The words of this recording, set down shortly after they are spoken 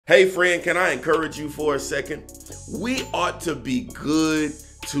Hey friend, can I encourage you for a second? We ought to be good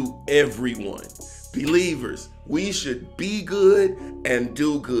to everyone. Believers, we should be good and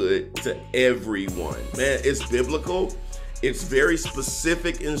do good to everyone. Man, it's biblical. It's very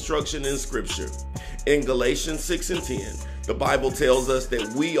specific instruction in scripture. In Galatians 6 and 10, the Bible tells us that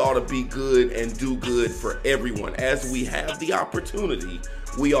we ought to be good and do good for everyone. As we have the opportunity,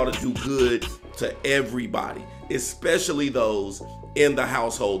 we ought to do good to everybody, especially those in the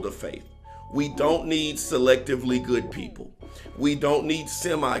household of faith. We don't need selectively good people. We don't need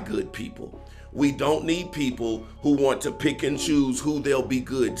semi-good people. We don't need people who want to pick and choose who they'll be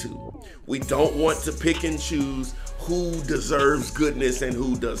good to. We don't want to pick and choose who deserves goodness and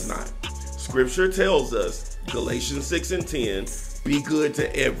who does not. Scripture tells us, Galatians 6 and 10, be good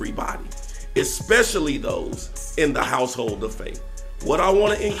to everybody, especially those in the household of faith. What I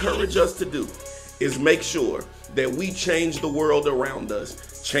want to encourage us to do is make sure that we change the world around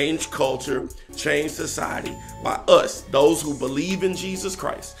us, change culture, change society by us, those who believe in Jesus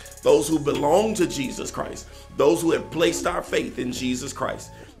Christ, those who belong to Jesus Christ, those who have placed our faith in Jesus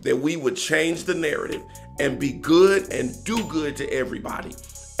Christ, that we would change the narrative and be good and do good to everybody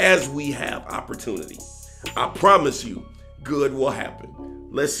as we have opportunity. I promise you, good will happen.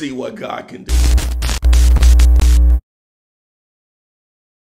 Let's see what God can do.